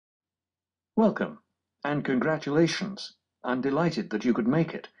Welcome, and congratulations. I'm delighted that you could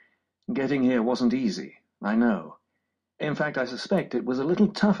make it. Getting here wasn't easy, I know. In fact, I suspect it was a little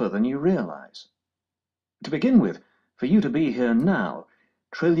tougher than you realize. To begin with, for you to be here now,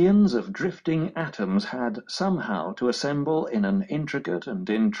 trillions of drifting atoms had somehow to assemble in an intricate and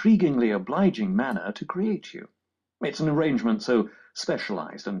intriguingly obliging manner to create you. It's an arrangement so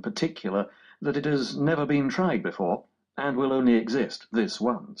specialized and particular that it has never been tried before, and will only exist this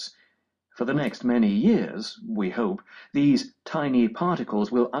once. For the next many years, we hope, these tiny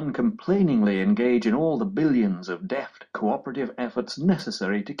particles will uncomplainingly engage in all the billions of deft, cooperative efforts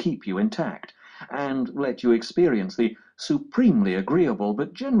necessary to keep you intact, and let you experience the supremely agreeable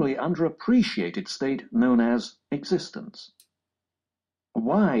but generally underappreciated state known as existence.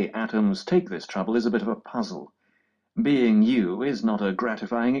 Why atoms take this trouble is a bit of a puzzle. Being you is not a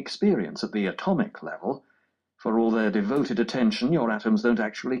gratifying experience at the atomic level. For all their devoted attention, your atoms don't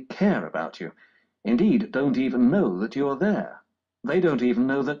actually care about you. Indeed, don't even know that you're there. They don't even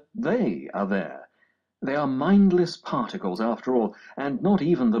know that they are there. They are mindless particles, after all, and not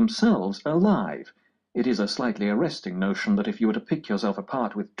even themselves alive. It is a slightly arresting notion that if you were to pick yourself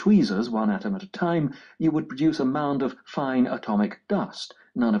apart with tweezers, one atom at a time, you would produce a mound of fine atomic dust,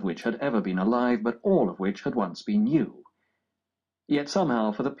 none of which had ever been alive, but all of which had once been you. Yet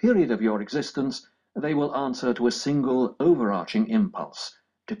somehow, for the period of your existence, they will answer to a single overarching impulse,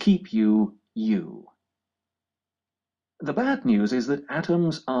 to keep you, you. The bad news is that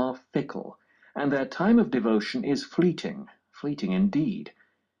atoms are fickle, and their time of devotion is fleeting, fleeting indeed.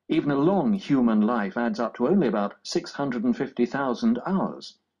 Even a long human life adds up to only about 650,000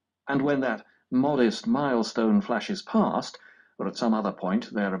 hours. And when that modest milestone flashes past, or at some other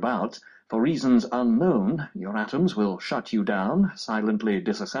point thereabouts, for reasons unknown, your atoms will shut you down, silently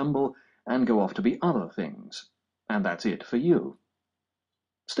disassemble, and go off to be other things. And that's it for you.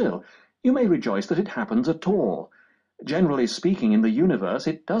 Still, you may rejoice that it happens at all. Generally speaking, in the universe,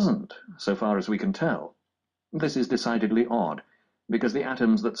 it doesn't, so far as we can tell. This is decidedly odd, because the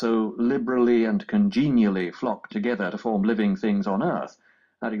atoms that so liberally and congenially flock together to form living things on Earth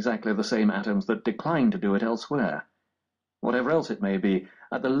are exactly the same atoms that decline to do it elsewhere. Whatever else it may be,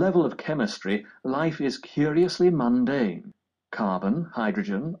 at the level of chemistry, life is curiously mundane. Carbon,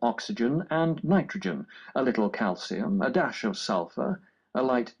 hydrogen, oxygen, and nitrogen, a little calcium, a dash of sulfur, a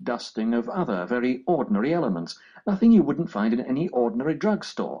light dusting of other very ordinary elements, nothing you wouldn't find in any ordinary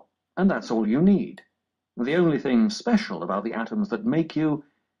drugstore, and that's all you need. The only thing special about the atoms that make you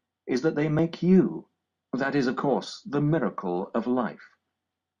is that they make you. That is, of course, the miracle of life.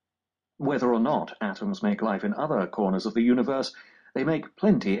 Whether or not atoms make life in other corners of the universe, they make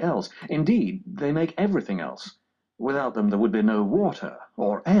plenty else. Indeed, they make everything else. Without them there would be no water,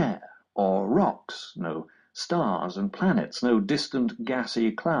 or air, or rocks, no stars and planets, no distant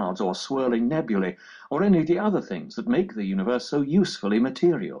gassy clouds or swirling nebulae, or any of the other things that make the universe so usefully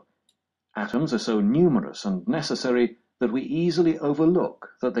material. Atoms are so numerous and necessary that we easily overlook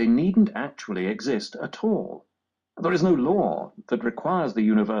that they needn't actually exist at all. There is no law that requires the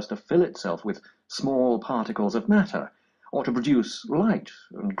universe to fill itself with small particles of matter, or to produce light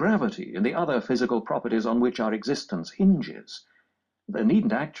and gravity and the other physical properties on which our existence hinges. There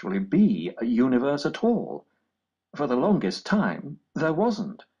needn't actually be a universe at all. For the longest time, there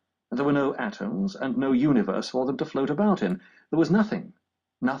wasn't. There were no atoms and no universe for them to float about in. There was nothing,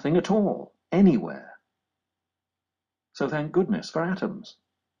 nothing at all, anywhere. So thank goodness for atoms.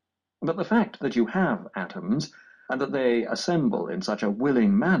 But the fact that you have atoms, and that they assemble in such a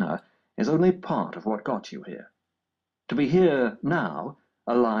willing manner, is only part of what got you here. To be here now,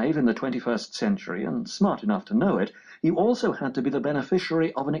 alive in the 21st century, and smart enough to know it, you also had to be the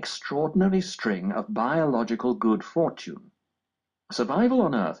beneficiary of an extraordinary string of biological good fortune. Survival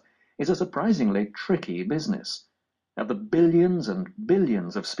on Earth is a surprisingly tricky business. Of the billions and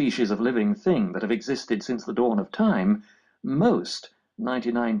billions of species of living thing that have existed since the dawn of time, most,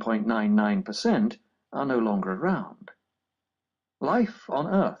 99.99%, are no longer around. Life on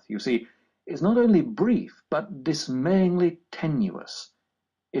Earth, you see, is not only brief, but dismayingly tenuous.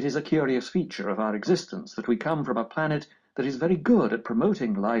 It is a curious feature of our existence that we come from a planet that is very good at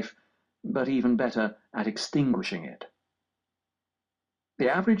promoting life, but even better at extinguishing it. The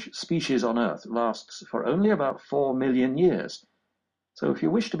average species on Earth lasts for only about 4 million years, so if you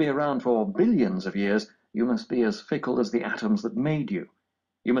wish to be around for billions of years, you must be as fickle as the atoms that made you.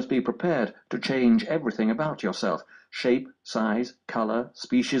 You must be prepared to change everything about yourself, shape, size, color,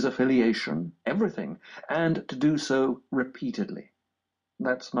 species affiliation, everything, and to do so repeatedly.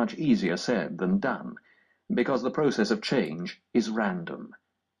 That's much easier said than done, because the process of change is random.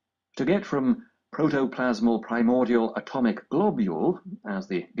 To get from protoplasmal primordial atomic globule, as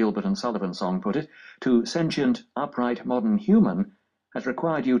the Gilbert and Sullivan song put it, to sentient, upright modern human, has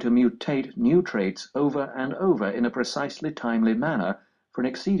required you to mutate new traits over and over in a precisely timely manner for an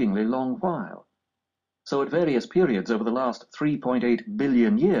exceedingly long while. So at various periods over the last 3.8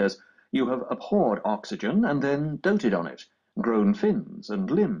 billion years, you have abhorred oxygen and then doted on it, grown fins and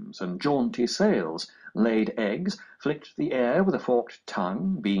limbs and jaunty sails, laid eggs, flicked the air with a forked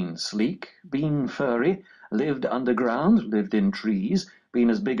tongue, been sleek, been furry, lived underground, lived in trees, been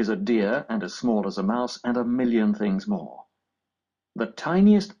as big as a deer and as small as a mouse, and a million things more. The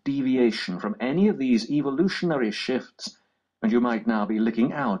tiniest deviation from any of these evolutionary shifts, and you might now be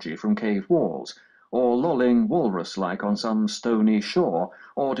licking algae from cave walls, or lolling walrus-like on some stony shore,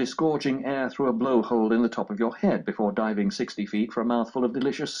 or disgorging air through a blowhole in the top of your head before diving 60 feet for a mouthful of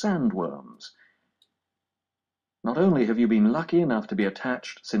delicious sandworms. Not only have you been lucky enough to be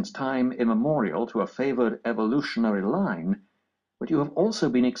attached since time immemorial to a favored evolutionary line, but you have also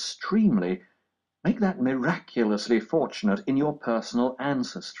been extremely, make that miraculously fortunate in your personal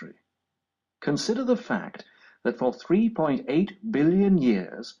ancestry. Consider the fact that for 3.8 billion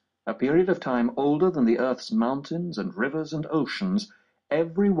years, a period of time older than the Earth's mountains and rivers and oceans,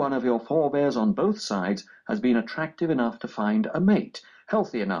 every one of your forebears on both sides has been attractive enough to find a mate,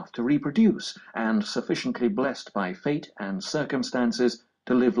 healthy enough to reproduce, and sufficiently blessed by fate and circumstances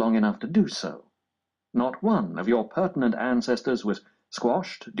to live long enough to do so. Not one of your pertinent ancestors was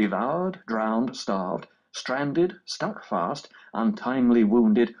squashed, devoured, drowned, starved, stranded, stuck fast, untimely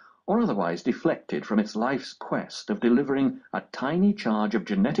wounded, or otherwise deflected from its life's quest of delivering a tiny charge of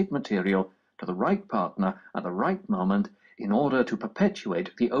genetic material to the right partner at the right moment in order to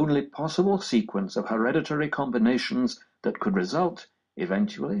perpetuate the only possible sequence of hereditary combinations that could result,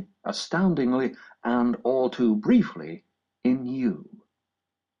 eventually, astoundingly, and all too briefly, in you.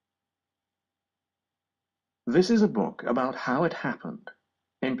 This is a book about how it happened,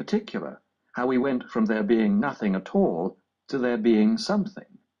 in particular, how we went from there being nothing at all to there being something,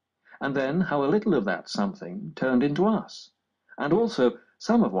 and then how a little of that something turned into us, and also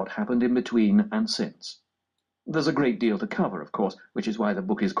some of what happened in between and since. There's a great deal to cover, of course, which is why the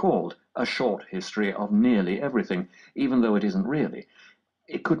book is called A Short History of Nearly Everything, even though it isn't really.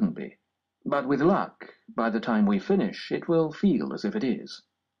 It couldn't be. But with luck, by the time we finish, it will feel as if it is.